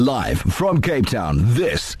Live from Cape Town,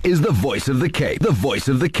 this is the Voice of the Cape. The Voice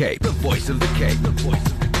of the Cape. The Voice of the Cape. The Voice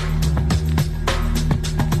of the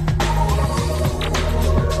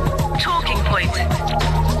Cape. Talking Point.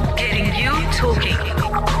 Getting you talking.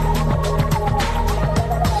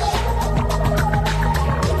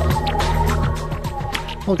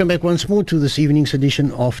 Welcome back once more to this evening's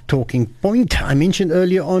edition of Talking Point. I mentioned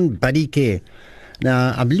earlier on buddy care.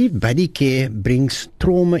 Now, I believe buddy care brings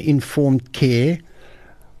trauma-informed care,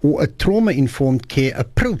 or a trauma-informed care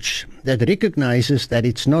approach that recognizes that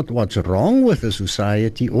it's not what's wrong with a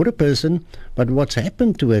society or a person, but what's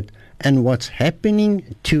happened to it and what's happening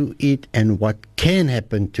to it and what can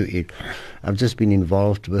happen to it. I've just been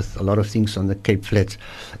involved with a lot of things on the Cape Flats.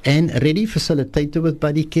 And Reddy, facilitator with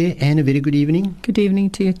Buddy Care, and a very good evening. Good evening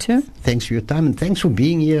to you too. Thanks for your time and thanks for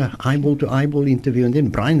being here, eyeball-to-eyeball interview. And then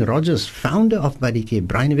Brian Rogers, founder of Buddy Care.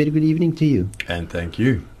 Brian, a very good evening to you. And thank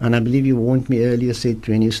you. And I believe you warned me earlier, said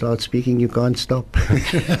when you start speaking, you can't stop.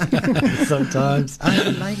 Sometimes. I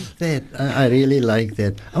like that. I really like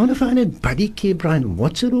that. I want to find out, Buddy Care, Brian,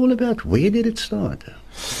 what's it all about? Where did it start?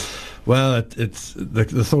 Well, it's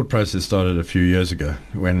the thought process started a few years ago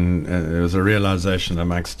when there was a realization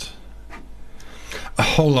amongst a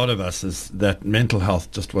whole lot of us is that mental health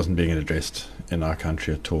just wasn't being addressed in our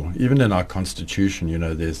country at all. Even in our constitution, you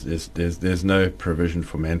know, there's no provision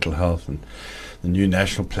for mental health, and the new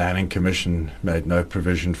National Planning Commission made no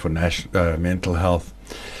provision for mental health,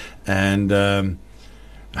 and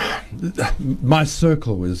my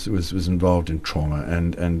circle was involved in trauma,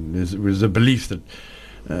 and there was a belief that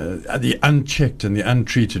the unchecked and the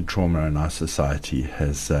untreated trauma in our society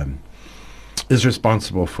is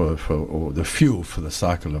responsible for or the fuel for the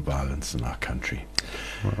cycle of violence in our country.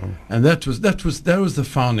 Wow. And that was the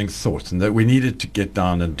founding thought, and that we needed to get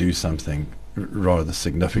down and do something rather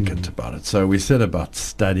significant about it. So we set about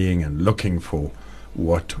studying and looking for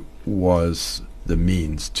what was the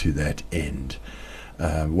means to that end.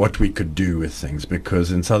 What we could do with things,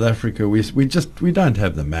 because in South Africa we don't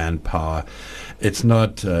have the manpower. It's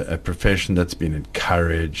not a profession that's been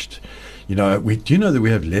encouraged. You know, do you know that we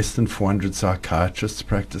have less than 400 psychiatrists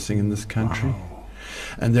practicing in this country? Wow.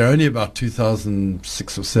 And there are only about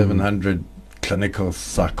 2,600 or 700 clinical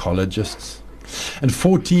psychologists. And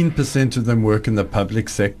 14% of them work in the public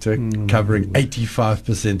sector, covering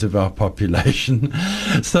 85% of our population.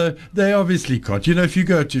 So they obviously can't. You know, if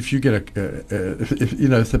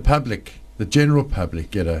the general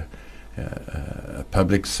public get a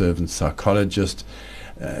public servant psychologist,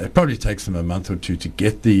 it probably takes them a month or two to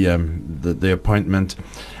get the appointment.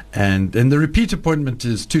 And the repeat appointment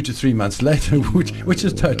is 2 to 3 months later, which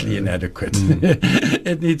is totally inadequate.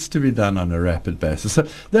 It needs to be done on a rapid basis. So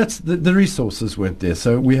that's the resources weren't there.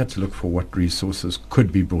 So we had to look for what resources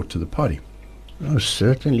could be brought to the party. Oh,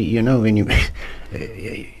 certainly. You know, when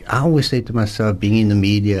I always say to myself, being in the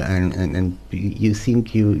media, and you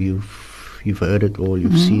think you've heard it all,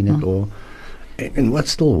 you've seen it all, and what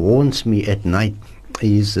still haunts me at night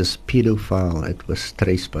is this pedophile that was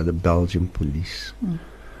traced by the Belgian police.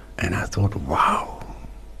 And I thought, wow,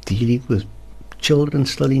 dealing with children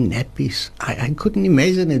still in nappies. I couldn't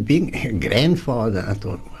imagine it being a grandfather. I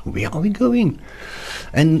thought, where are we going?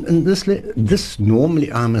 And this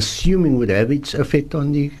normally, I'm assuming, would have its effect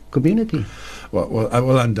on the community.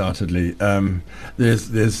 Well, undoubtedly. There's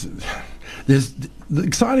the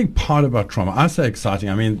exciting part about trauma. I say exciting.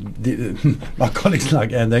 I mean, my colleagues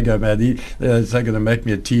like Anne, they go mad. They're going to make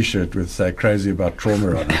me a T-shirt with "Say Crazy About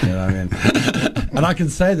Trauma" on it. You know what I mean? And I can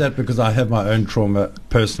say that because I have my own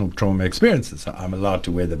personal trauma experiences. So I'm allowed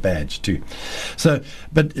to wear the badge too. So,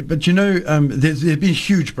 but you know, there's been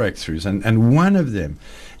huge breakthroughs, and one of them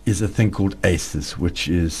is a thing called ACEs, which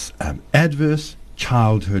is adverse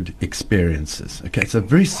childhood experiences. Okay, it's a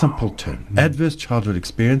very simple term, adverse childhood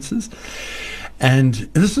experiences. And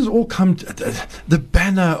this has all come the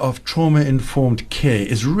banner of trauma-informed care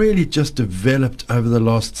is really just developed over the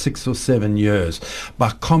last 6 or 7 years by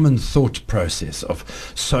common thought process of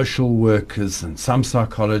social workers and some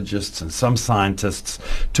psychologists and some scientists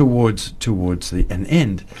towards an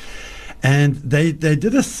end. And they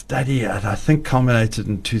did a study that I think culminated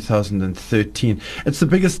in 2013. It's the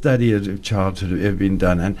biggest study of childhood ever been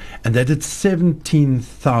done. And they did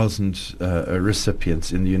 17,000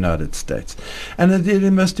 recipients in the United States. And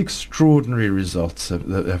the most extraordinary results that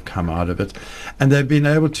have come out of it. And they've been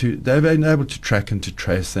able to track and to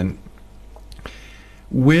trace then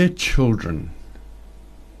where children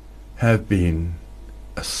have been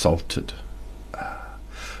assaulted,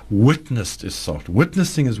 witnessed assault.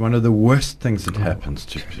 Witnessing is one of the worst things that happens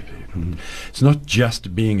to people. It's not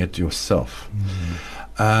just being it yourself.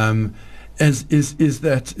 is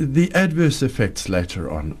that the adverse effects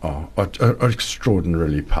later on are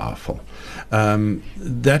extraordinarily powerful.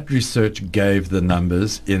 That research gave the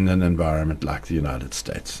numbers in an environment like the United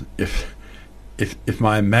States. If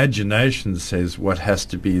my imagination says what has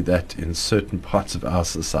to be that in certain parts of our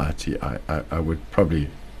society, I would probably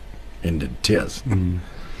end in tears.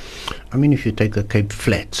 I mean, if you take the Cape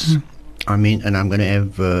Flats, I mean, and I'm going to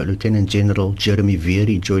have Lieutenant General Jeremy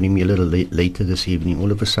Veery joining me a little later this evening.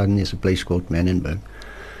 All of a sudden, there's a place called Manenberg.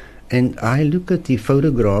 And I look at the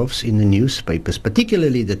photographs in the newspapers,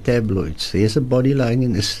 particularly the tabloids. There's a body lying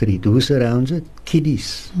in the street. Who surrounds it?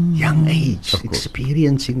 Kiddies, young age,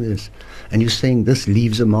 experiencing this. And you're saying this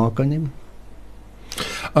leaves a mark on them?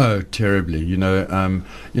 Oh, terribly!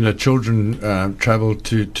 Children travel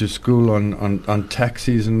to school on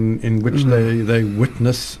taxis, in which they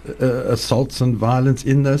witness assaults and violence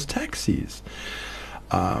in those taxis.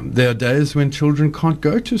 There are days when children can't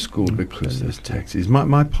go to school because there's taxis.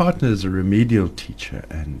 My partner is a remedial teacher,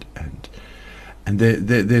 and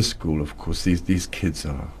their school, of course, these kids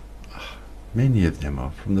are. Many of them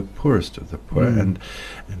are from the poorest of the poor, and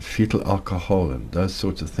fetal alcohol and those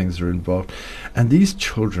sorts of things are involved. And these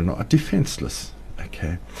children are defenseless,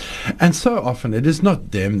 okay? And so often it is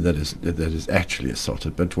not them that is actually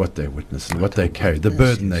assaulted, but what they witness and what they carry, the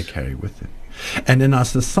burden they carry with them. And in our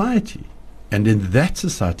society, and in that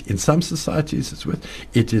society, in some societies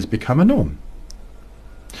it has become a norm.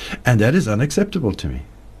 And that is unacceptable to me.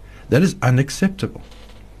 That is unacceptable.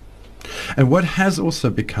 And what has also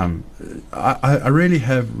become, I really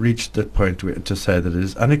have reached that point to say that it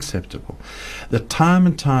is unacceptable, that time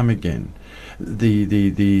and time again,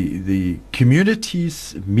 the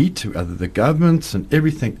communities meet together, the governments and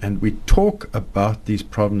everything, and we talk about these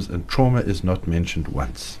problems, and trauma is not mentioned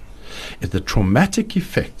once. The traumatic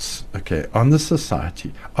effects, on the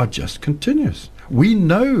society are just continuous. We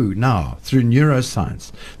know now through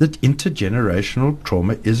neuroscience that intergenerational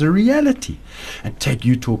trauma is a reality. And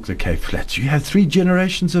you talk the Cape Flats. You have 3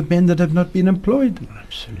 generations of men that have not been employed.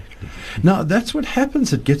 Absolutely. Now, that's what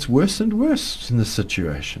happens. It gets worse and worse in this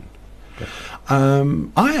situation.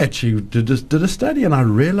 I actually did a study, and I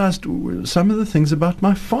realized some of the things about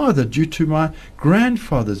my father due to my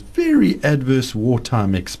grandfather's very adverse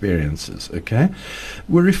wartime experiences,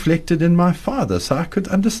 were reflected in my father, so I could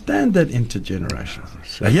understand that intergenerational.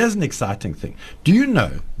 Now, here's an exciting thing. Do you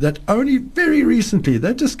know that only very recently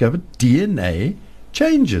they discovered DNA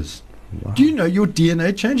changes? Wow. Do you know your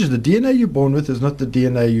DNA changes? The DNA you're born with is not the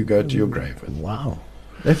DNA you go to your grave with. Wow.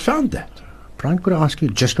 They found that. Brian, could I ask you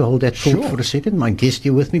just to hold that thought for a second? My guest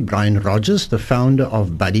here with me, Brian Rogers, the founder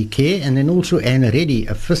of Buddy Care, and then also Anne Reddy,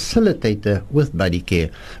 a facilitator with Buddy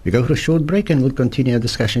Care. We go for a short break and we'll continue our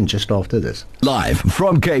discussion just after this. Live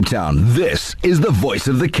from Cape Town, this is the Voice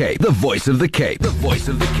of the Cape. The Voice of the Cape. The Voice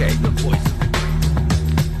of the Cape. The Voice of the Cape.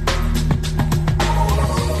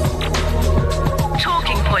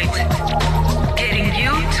 Talking Point. Getting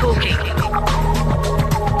you talking.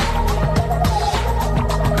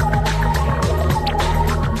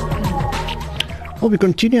 Well, we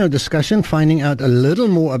continue our discussion, finding out a little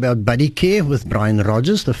more about Buddy Care with Brian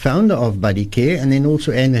Rogers, the founder of Buddy Care, and then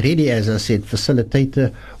also Anne Reddy, as I said,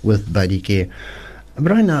 facilitator with Buddy Care.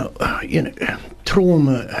 Brian, now,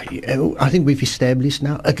 trauma, I think we've established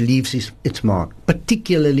now, it leaves its mark,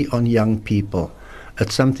 particularly on young people.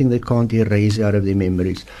 It's something they can't erase out of their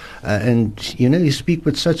memories. And you speak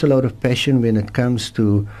with such a lot of passion when it comes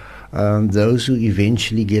to those who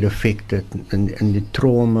eventually get affected and the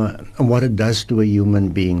trauma and what it does to a human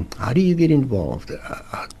being. How do you get involved?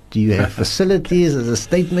 Do you have facilities? Does the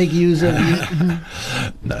state make use of you?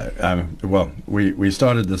 No. Well, we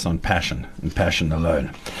started this on passion and passion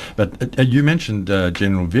alone. But you mentioned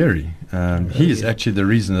General Veery. He is actually the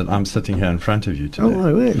reason that I'm sitting here in front of you today. Oh,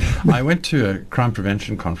 my word. I went to a crime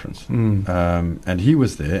prevention conference, and he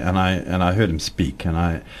was there, and I heard him speak,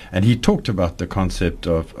 and he talked about the concept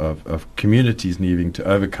of communities needing to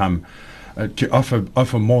overcome. To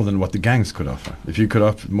offer more than what the gangs could offer. If you could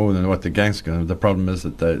offer more than what the gangs could, the problem is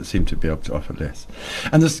that they seem to be able to offer less.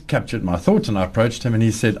 And this captured my thoughts, and I approached him, and he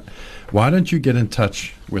said, "Why don't you get in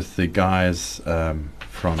touch with the guys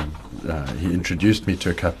from?" He introduced me to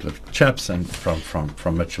a couple of chaps and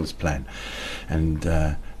from Mitchell's Plan, and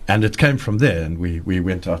And it came from there, and we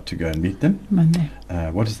went out to go and meet them. Monday.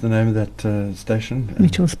 What is the name of that station?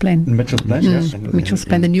 Mitchell's Plain. Mitchell's Plain, yes. Mitchell's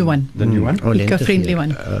Plain, the new one. The new one. Eco-friendly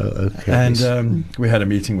one. Okay. And we had a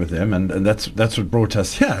meeting with them, and that's what brought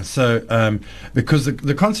us here. So because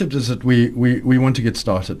the concept is that we want to get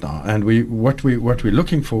started now, and what we're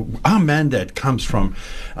looking for, our mandate comes from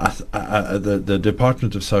the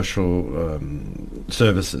Department of Social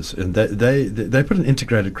Services, and they put an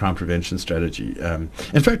integrated crime prevention strategy.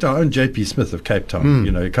 In fact, our own J.P. Smith of Cape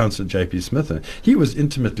Town, Councillor J.P. Smith, he was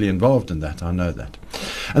intimately involved in that. I know that,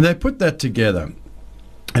 and they put that together.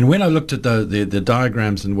 And when I looked at the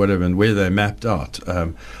diagrams and whatever and where they mapped out,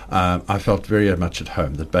 I felt very much at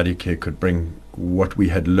home that Buddy Care could bring what we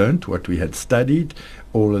had learnt, what we had studied,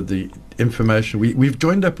 all of the information. We've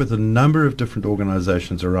joined up with a number of different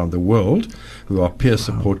organizations around the world who are peer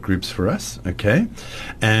support groups for us, okay?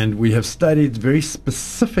 And we have studied very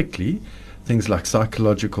specifically things like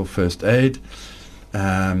psychological first aid,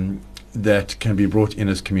 that can be brought in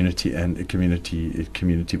as community and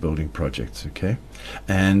community building projects, okay,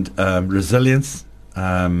 and resilience,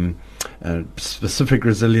 specific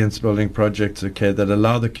resilience building projects, okay, that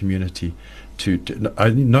allow the community to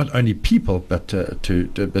not only people but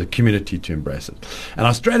the community to embrace it. And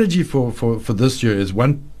our strategy for this year is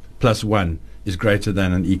 1 + 1 is greater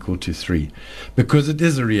than and equal to 3, because it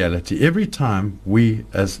is a reality. Every time we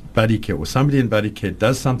as Buddy Care or somebody in Buddy Care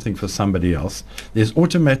does something for somebody else, there's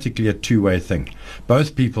automatically a two-way thing.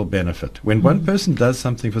 Both people benefit. When one person does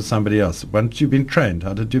something for somebody else, once you've been trained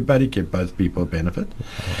how to do Buddy Care, both people benefit.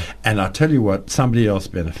 And I tell you what, somebody else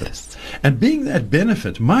benefits. And being that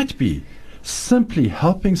benefit might be simply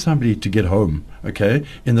helping somebody to get home, okay,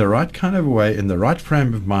 in the right kind of way, in the right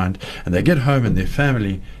frame of mind, and they get home and their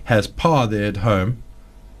family has power there at home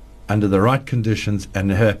under the right conditions and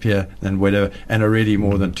happier than whatever, and already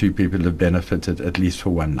more than 2 people have benefited at least for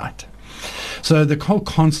one night. So the whole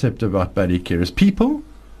concept about Buddy Care is people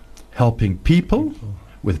helping people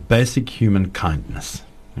with basic human kindness,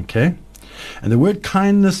 okay? And the word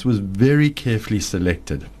kindness was very carefully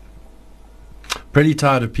selected. Pretty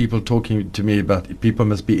tired of people talking to me about people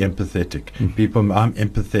must be empathetic. I'm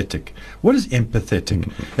empathetic. What is empathetic?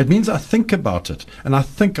 It means I think about it, and I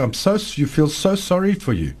think you feel so sorry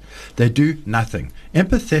for you. They do nothing.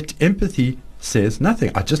 Empathy says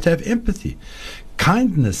nothing. I just have empathy.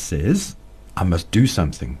 Kindness says I must do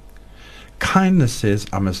something. Kindness says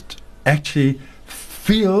I must actually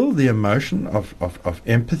feel the emotion of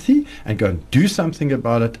empathy and go and do something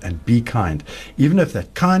about it and be kind, even if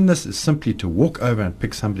that kindness is simply to walk over and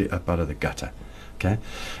pick somebody up out of the gutter, okay,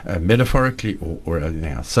 metaphorically or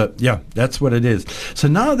anything else. So yeah, that's what it is. So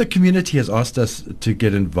now the community has asked us to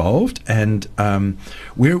get involved, and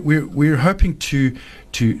we're hoping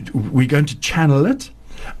we're going to channel it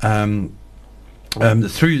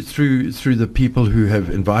through the people who have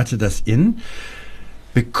invited us in.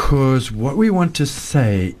 Because what we want to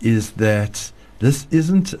say is that this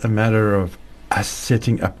isn't a matter of us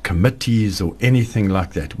setting up committees or anything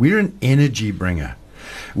like that. We're an energy bringer.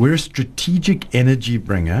 We're a strategic energy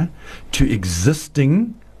bringer to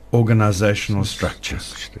existing organizational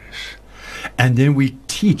structures. And then we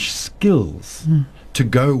teach skills to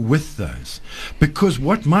go with those. Because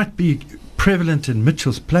what might be prevalent in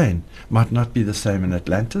Mitchell's Plain might not be the same in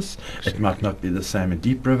Atlantis. It might not be the same in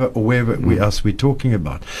Deep River or wherever else we're talking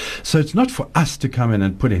about. So it's not for us to come in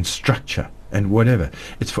and put in structure and whatever.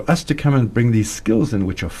 It's for us to come and bring these skills in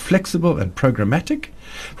which are flexible and programmatic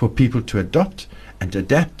for people to adopt and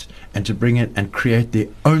adapt and to bring in and create their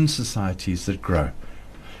own societies that grow.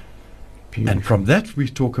 Beautiful. And from that we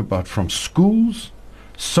talk about from schools,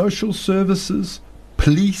 social services,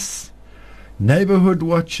 police, neighborhood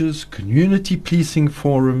watches, community policing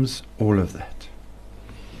forums, all of that.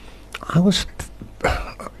 I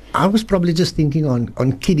was probably just thinking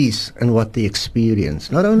on kiddies and what they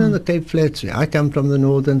experience. Not only in the Cape Flats. I come from the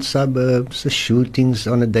northern suburbs, the shootings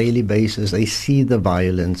on a daily basis. They see the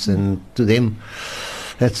violence, and to them,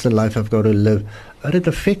 that's the life I've got to live. But it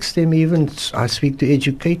affects them even. I speak to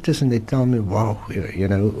educators and they tell me, wow,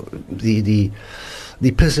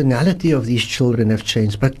 the personality of these children have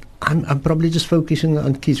changed. But I'm probably just focusing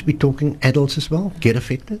on kids. We're talking adults as well get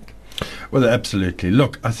affected. Well, absolutely.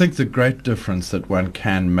 Look, I think the great difference that one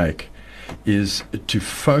can make is to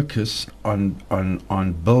focus on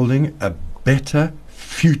building a better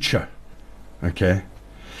future. Okay?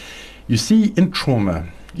 You see, in trauma,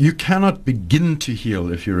 you cannot begin to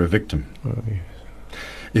heal if you're a victim. Oh, yes.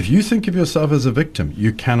 If you think of yourself as a victim,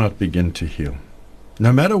 you cannot begin to heal.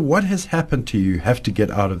 No matter what has happened to you, you have to get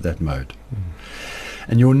out of that mode.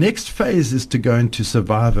 And your next phase is to go into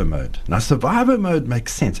survivor mode. Now, survivor mode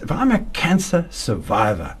makes sense. If I'm a cancer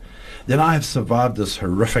survivor, then I have survived this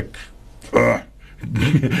horrific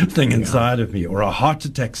thing inside of me, or a heart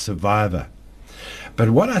attack survivor. But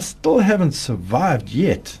what I still haven't survived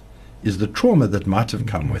yet is the trauma that might have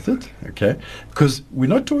come with it, okay? Because we're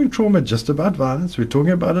not talking trauma just about violence. We're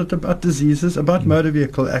talking about diseases, about motor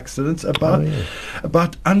vehicle accidents,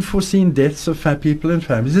 about unforeseen deaths of people and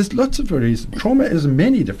families. There's lots of reasons. Trauma is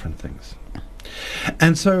many different things.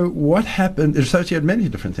 And so what happened, associated many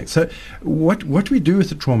different things. So what we do with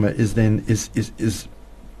the trauma is then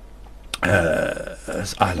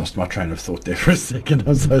I lost my train of thought there for a second.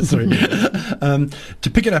 I'm so sorry. To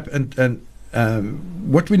pick it up and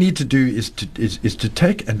what we need to do is to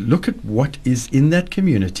take and look at what is in that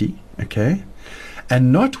community, okay,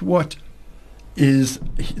 and not what is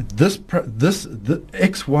the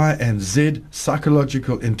X, Y, and Z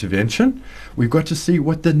psychological intervention. We've got to see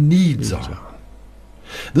what the needs are.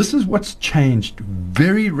 This is what's changed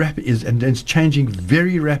very rapidly, and it's changing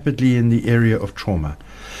very rapidly in the area of trauma,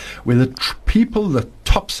 where the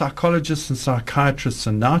top psychologists and psychiatrists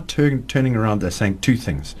are now turning around. They're saying two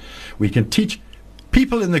things. We can teach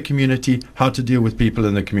people in the community how to deal with people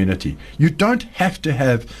in the community. You don't have to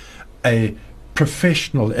have a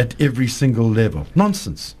professional at every single level.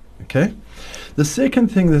 Nonsense. Okay? The second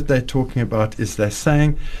thing that they're talking about is they're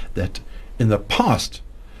saying that in the past,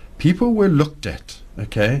 people were looked at,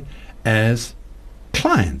 okay, as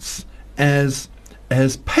clients, as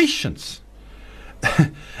patients,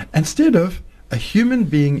 instead of a human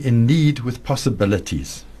being in need with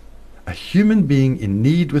possibilities. A human being in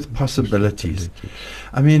need with possibilities.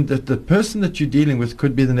 I mean, the person that you're dealing with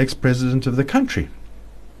could be the next president of the country.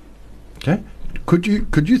 Okay? Could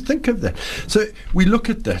you think of that? So we look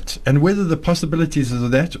at that, and whether the possibilities are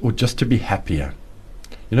that or just to be happier.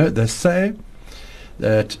 You know, they say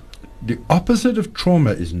that the opposite of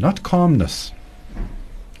trauma is not calmness.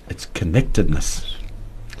 It's connectedness.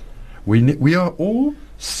 We are all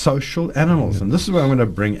social animals, and this is where I'm going to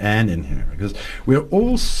bring Anne in here, because we're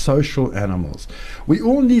all social animals. We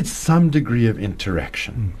all need some degree of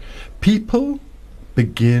interaction. People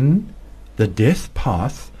begin the death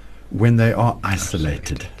path when they are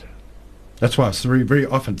isolated. That's why it's very, very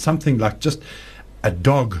often something like just a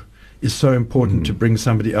dog is so important to bring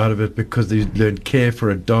somebody out of it, because they learn care for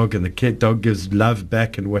a dog, and the dog gives love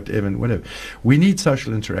back and whatever. We need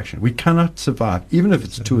social interaction. We cannot survive, even if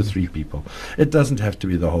it's 2 or 3 people. It doesn't have to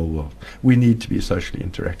be the whole world. We need to be socially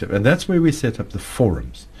interactive. And that's where we set up the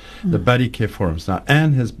forums, the buddy care forums. Now,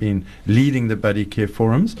 Anne has been leading the buddy care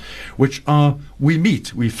forums, which are, we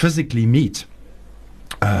physically meet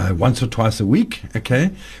once or twice a week,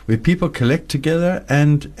 okay, where people collect together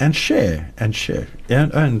and share. And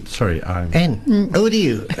sorry, And over to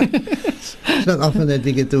you. It's not often that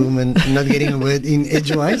we get to women not getting a word in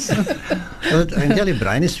edgewise. But I tell you,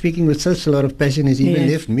 Brian is speaking with such a lot of passion. He's even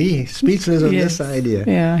left me speechless on this idea.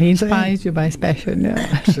 Yeah, he inspires you by his passion.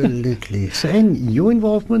 Yeah. Absolutely. So, and your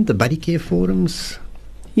involvement, the buddy care forums?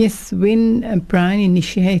 Yes, when Brian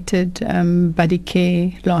initiated buddy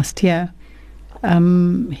care last year,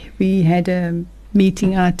 we had a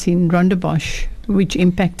meeting out in Rondebosch, which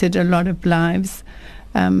impacted a lot of lives.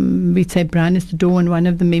 We'd say Brian is the door, and one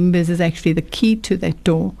of the members is actually the key to that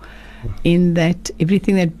door, in that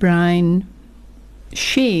everything that Brian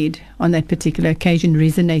shared on that particular occasion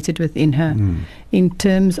resonated within her, in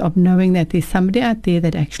terms of knowing that there's somebody out there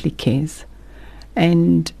that actually cares.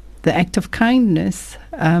 And the act of kindness,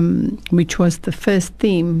 which was the first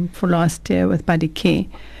theme for last year with Buddy Care,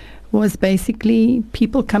 was basically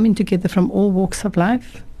people coming together from all walks of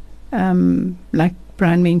life. Like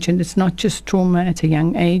Brian mentioned, it's not just trauma at a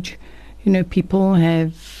young age. You know, people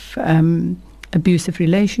have abusive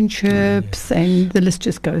relationships, and the list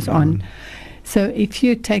just goes on. So if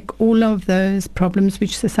you take all of those problems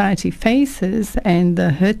which society faces and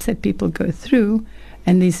the hurts that people go through,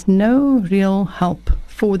 and there's no real help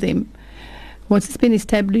for them, what's been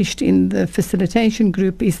established in the facilitation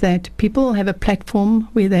group is that people have a platform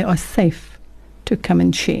where they are safe to come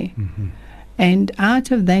and share. And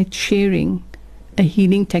out of that sharing, a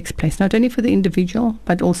healing takes place, not only for the individual,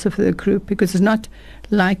 but also for the group, because it's not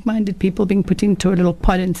like-minded people being put into a little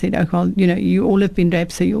pod and said, oh, well, you know, you all have been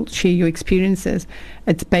raped, so you'll share your experiences.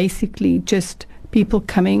 It's basically just people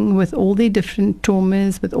coming with all their different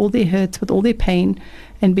traumas, with all their hurts, with all their pain,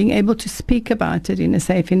 and being able to speak about it in a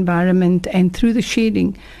safe environment and through the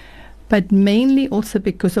sharing. But mainly also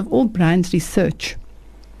because of all Brian's research,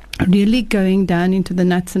 really going down into the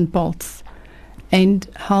nuts and bolts and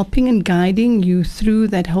helping and guiding you through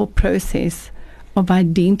that whole process of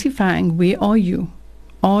identifying, where are you?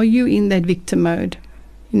 Are you in that victim mode?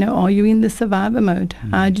 You know, are you in the survivor mode?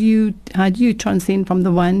 How do you transcend from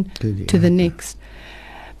the one to the next?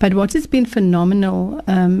 But what has been phenomenal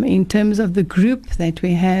in terms of the group that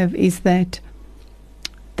we have is that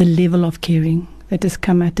the level of caring that has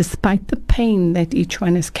come out, despite the pain that each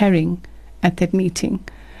one is carrying at that meeting.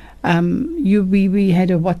 We had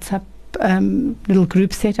a WhatsApp little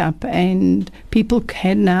group set up, and people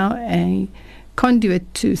had now a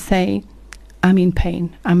conduit to say, I'm in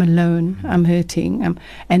pain, I'm alone, I'm hurting,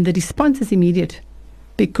 and the response is immediate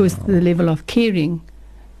because the level of caring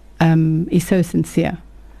is so sincere.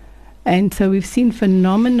 And so we've seen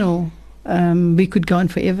phenomenal, we could go on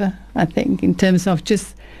forever, I think, in terms of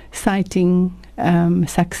just citing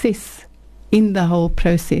success in the whole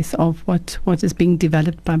process of what is being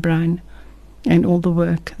developed by Brian and all the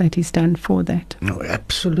work that he's done for that. No,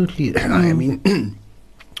 absolutely. I mean,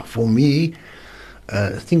 for me,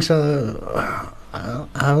 things are,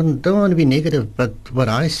 I don't want to be negative, but what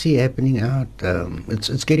I see happening out,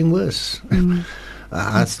 it's getting worse.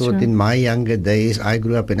 I thought in my younger days, I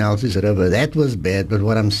grew up in Elsies River. That was bad, but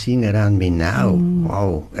what I'm seeing around me now,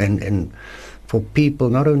 wow. And for people,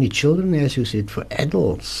 not only children, as you said, for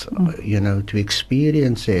adults, to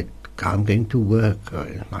experience it. I'm going to work,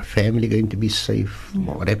 my family going to be safe,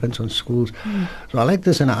 what happens on schools. So I like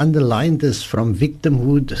this, and I underlined this from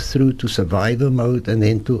victimhood through to survivor mode and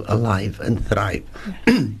then to alive and thrive.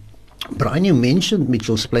 Brian, you mentioned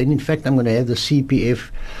Mitchell's Plain. In fact, I'm going to have the CPF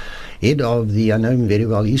head of I know him very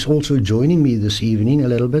well. He's also joining me this evening a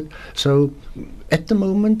little bit. So at the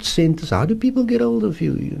moment, centres, how do people get hold of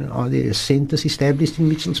you? Are there centres established in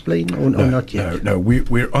Mitchell's Plain or not yet? No,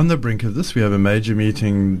 we're on the brink of this. We have a major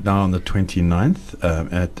meeting now on the 29th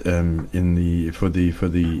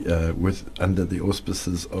under the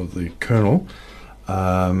auspices of the Colonel,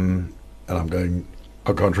 and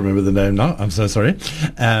I can't remember the name now. I'm so sorry.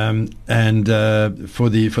 For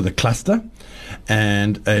the cluster,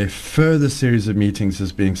 and a further series of meetings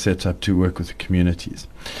is being set up to work with the communities,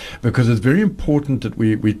 because it's very important that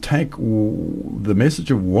we take the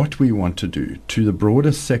message of what we want to do to the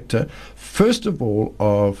broader sector, first of all,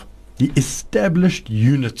 of the established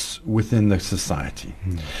units within the society.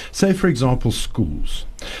 Say, for example, schools.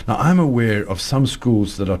 Now, I'm aware of some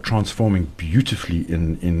schools that are transforming beautifully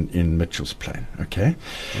in Mitchell's Plain, okay?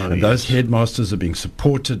 And those headmasters are being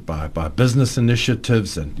supported by business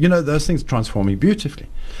initiatives, and, those things transforming beautifully.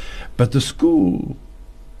 But the school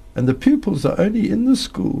and the pupils are only in the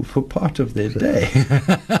school for part of their day.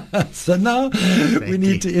 So now we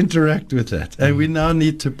need to interact with that, and we now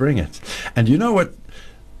need to bring it. And you know what?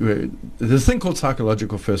 There's this thing called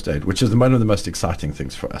psychological first aid, which is one of the most exciting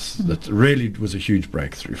things for us. That really was a huge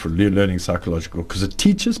breakthrough for learning psychological, because it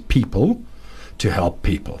teaches people to help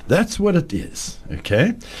people. That's what it is,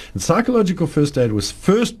 okay? And psychological first aid was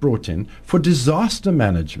first brought in for disaster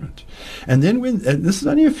management. And then and this is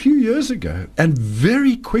only a few years ago, and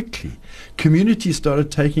very quickly, communities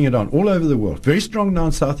started taking it on all over the world. Very strong now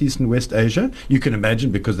in Southeast and West Asia, you can imagine,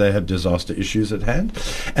 because they have disaster issues at hand.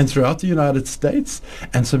 And throughout the United States,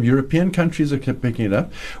 and some European countries are picking it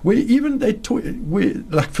up, where even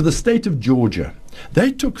like for the state of Georgia,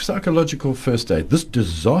 they took psychological first aid, this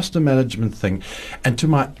disaster management thing, and to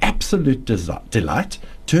my absolute delight,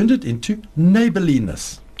 turned it into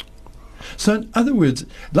neighborliness. So in other words,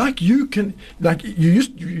 you get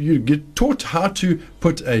taught how to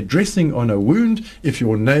put a dressing on a wound if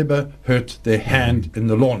your neighbor hurt their hand in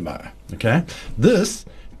the lawnmower, okay? This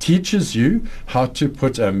teaches you how to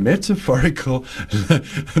put a metaphorical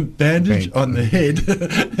bandage on the head.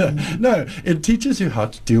 No, it teaches you how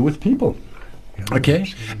to deal with people.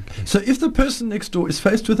 Okay, so if the person next door is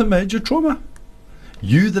faced with a major trauma,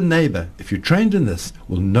 you, the neighbor, if you're trained in this,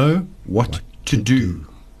 will know what to do.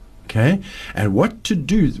 Okay, and what to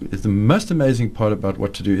do is the most amazing part about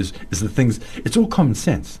what to do is the things. It's all common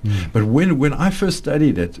sense. But when I first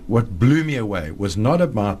studied it, what blew me away was not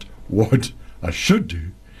about what I should do;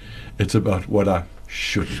 it's about what I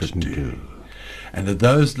shouldn't do. And that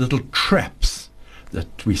those little traps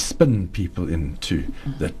that we spin people into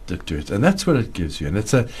that do it, and that's what it gives you. And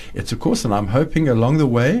it's a course, and I'm hoping along the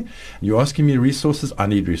way, you're asking me resources, I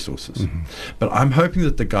need resources, but I'm hoping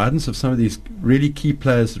that the guidance of some of these really key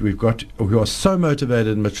players that we've got, who are so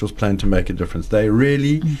motivated in Mitchell's Plain to make a difference, they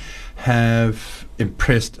really have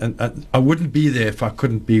impressed, and I wouldn't be there if I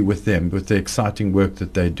couldn't be with them, with the exciting work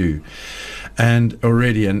that they do, and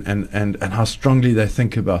already, and how strongly they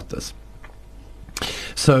think about this.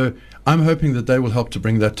 So I'm hoping that they will help to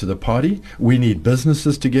bring that to the party. We need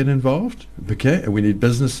businesses to get involved, okay? We need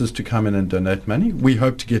businesses to come in and donate money. We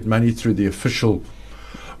hope to get money through the official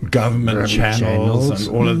government channels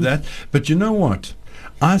and all of that. But you know what?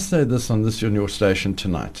 I say this on your station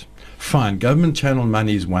tonight. Fine, government channel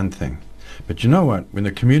money is one thing. But you know what? When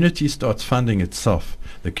the community starts funding itself,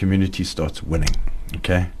 the community starts winning.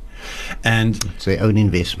 Okay? And It's their own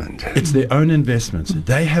investment. it's their own investments.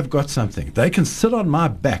 They have got something. They can sit on my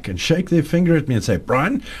back and shake their finger at me and say,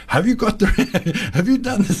 Brian, have you got the, have you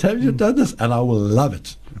done this? Have you done this? And I will love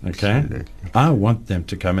it. Okay? Absolutely. I want them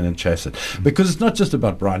to come in and chase it. Because it's not just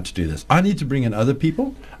about Brian to do this. I need to bring in other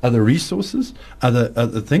people, other resources, other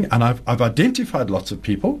thing. And I've identified lots of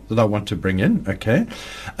people that I want to bring in. Okay?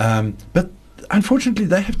 But unfortunately,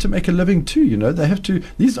 they have to make a living too, you know. They have to,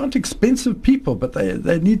 these aren't expensive people, but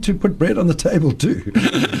they need to put bread on the table too.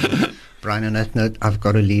 Brian, on that note, I've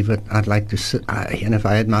got to leave it. I'd like to sit, and if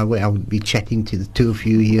I had my way, I would be chatting to the two of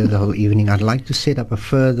you here the whole evening. I'd like to set up a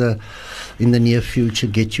further, in the near future,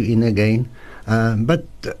 get you in again. But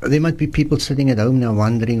there might be people sitting at home now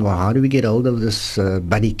wondering, well, how do we get hold of this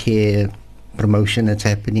buddy care promotion that's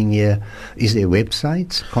happening here? Is there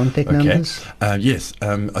websites, contact numbers? Yes.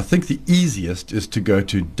 I think the easiest is to go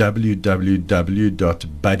to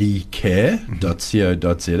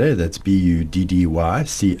www.buddycare.co.za. That's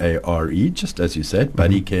BUDDYCARE, just as you said,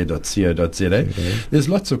 buddycare.co.za. There's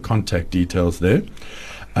lots of contact details there.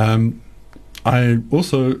 I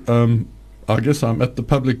also, I guess I'm at the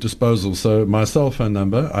public disposal, so my cell phone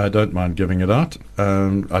number, I don't mind giving it out.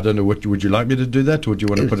 I don't know, would you like me to do that, or do you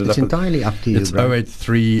want to put it up? It's entirely up to you. It's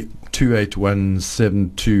 083 281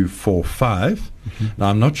 7245. Now,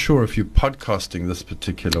 I'm not sure if you're podcasting this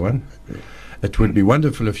particular one. It would be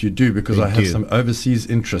wonderful if you do, because I have some overseas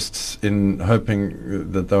interests in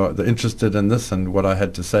hoping that they're interested in this and what I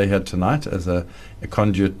had to say here tonight as a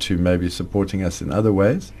conduit to maybe supporting us in other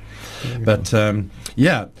ways. But, I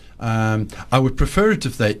would prefer it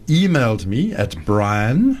if they emailed me at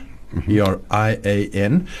Brian,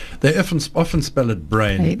 Brian. They often spell it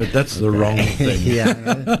brain, but that's the wrong thing.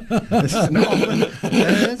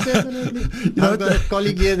 I've got a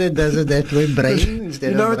colleague here that does it that way, brain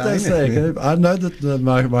instead You know of what they Brian. say? I know that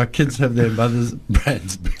my kids have their mother's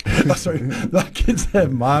brains. Sorry, my kids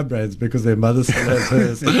have my brains because their mother still has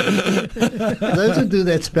hers. Those who do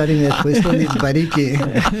that spelling that question is buddy care.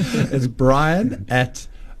 It's Brian at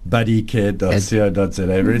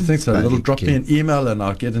buddycare.co.za. Everything. So a little drop me an email and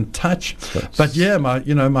I'll get in touch. But yeah,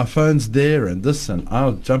 my phone's there and this, and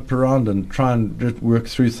I'll jump around and try and work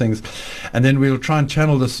through things, and then we'll try and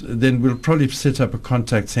channel this. Then we'll probably set up a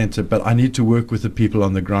contact center. But I need to work with the people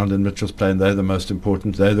on the ground in Mitchell's Plain. They're the most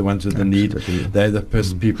important. They're the ones with the need. They're the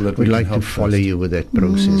people that We'd we like can help to follow first. you with that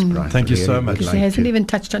process, Brian. Thank you so Really much. would Because he like hasn't to. even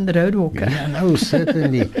touched on the road walker. Yeah, no,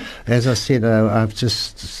 certainly. As I said, I've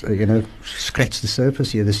just, scratched the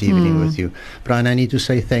surface here this evening with you. Brian, I need to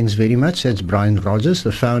say thanks very much. That's Brian Rogers,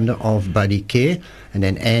 the founder of Buddy Care, and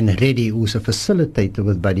then Anne Reddy, who's a facilitator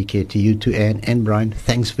with Buddy Care. To you, to Anne and Brian,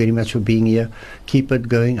 thanks very much for being here. Keep it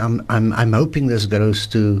going. I'm hoping this grows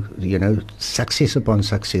to, success upon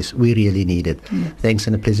success. We really need it. Thanks,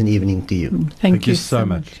 and a pleasant evening to you. Thank you so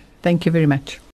much. Thank you very much.